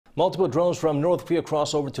Multiple drones from North Korea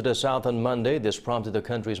crossed over to the south on Monday. This prompted the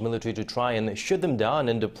country's military to try and shoot them down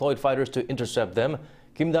and deployed fighters to intercept them.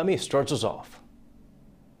 Dami starts us off.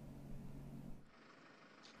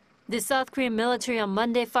 The South Korean military on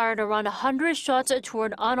Monday fired around 100 shots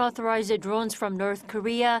toward unauthorized drones from North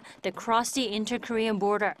Korea that crossed the inter-Korean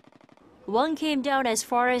border. One came down as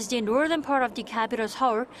far as the northern part of the capital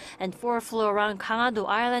Seoul, and 4 flew around Ganghwa-do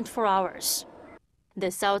Island for hours. The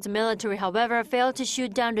South's military, however, failed to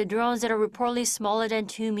shoot down the drones that are reportedly smaller than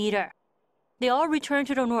 2 meters. They all returned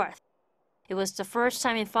to the north. It was the first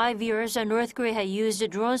time in 5 years that North Korea had used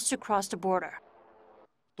drones to cross the border.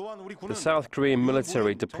 The South Korean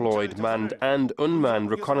military deployed manned and unmanned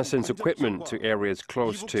reconnaissance equipment to areas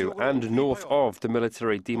close to and north of the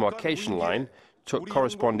military demarcation line, took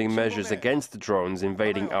corresponding measures against the drones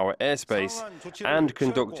invading our airspace, and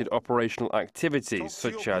conducted operational activities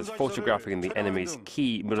such as photographing the enemy's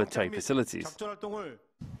key military facilities.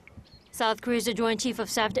 South Korea's Joint Chief of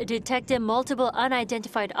Staff detected multiple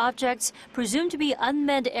unidentified objects, presumed to be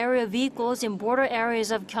unmanned aerial vehicles in border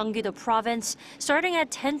areas of Gyeonggi-do Province, starting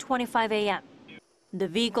at 10:25 a.m. The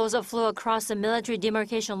vehicles flew across the military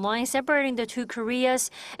demarcation line separating the two Koreas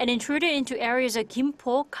and intruded into areas of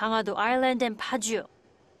Gimpo, Ganghwa-do Island, and Paju.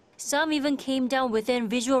 Some even came down within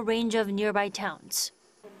visual range of nearby towns.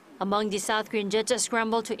 Among the South Korean jets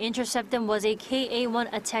scrambled to intercept them was a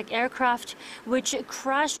Ka-1 attack aircraft, which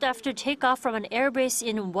crashed after takeoff from an airbase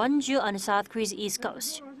in Wonju on South Korea's east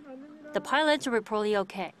coast. The pilots were reportedly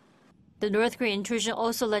okay. The North Korean intrusion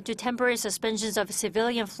also led to temporary suspensions of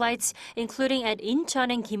civilian flights, including at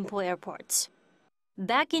Incheon and Gimpo airports.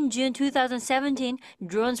 Back in June 2017,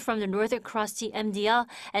 drones from the north crossed the MDL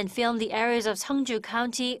and filmed the areas of Seongju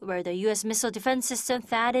County, where the U.S. missile defense system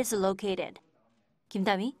THAAD is located.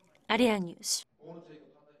 Dami, Arirang News.